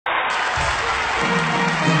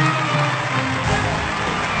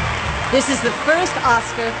This is the first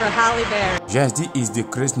Oscar for Halle Berry. Yes, this is the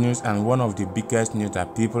crazy news and one of the biggest news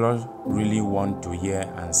that people really want to hear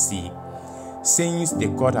and see. Since the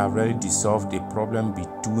court have already dissolved the problem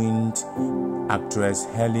between actress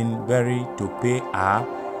Halle Berry to pay her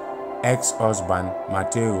ex-husband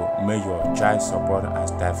Matthew Major child support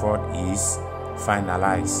as divorce is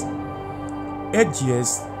finalized. 8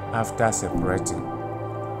 years after separating,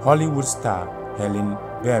 Hollywood star Halle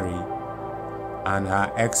Berry and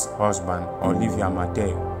her ex-husband Olivier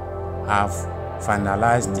Martinez have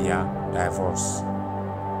finalized their divorce.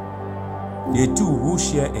 The two, who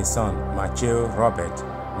share a son, Matthew Robert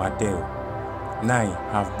Martinez, 9,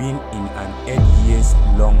 have been in an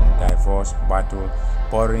 8-year-long divorce battle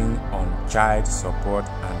bordering on child support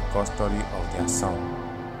and custody of their son.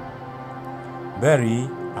 Berry,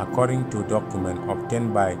 according to documents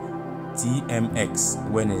obtained by TMX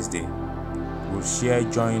Wednesday, will share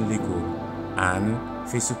joint legal and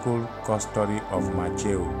physical custody of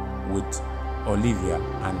Matthew with Olivia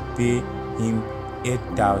and pay him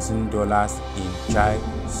 $8,000 in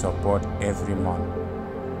child support every month.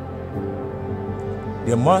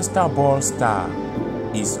 The Monster Ball star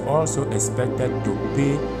is also expected to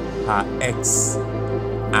pay her ex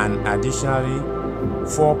an additionally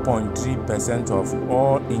 4.3% of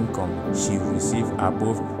all income she receives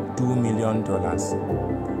above $2 million.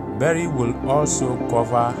 Berry will also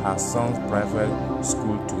cover her son's private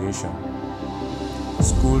school tuition,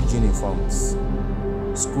 school uniforms,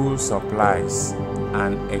 school supplies,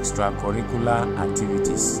 and extracurricular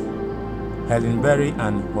activities. Halle Berry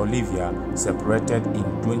and Olivia separated in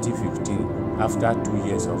 2015 after 2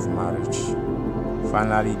 years of marriage.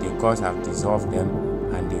 Finally, the court have dissolved them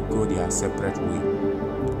and they go their separate way.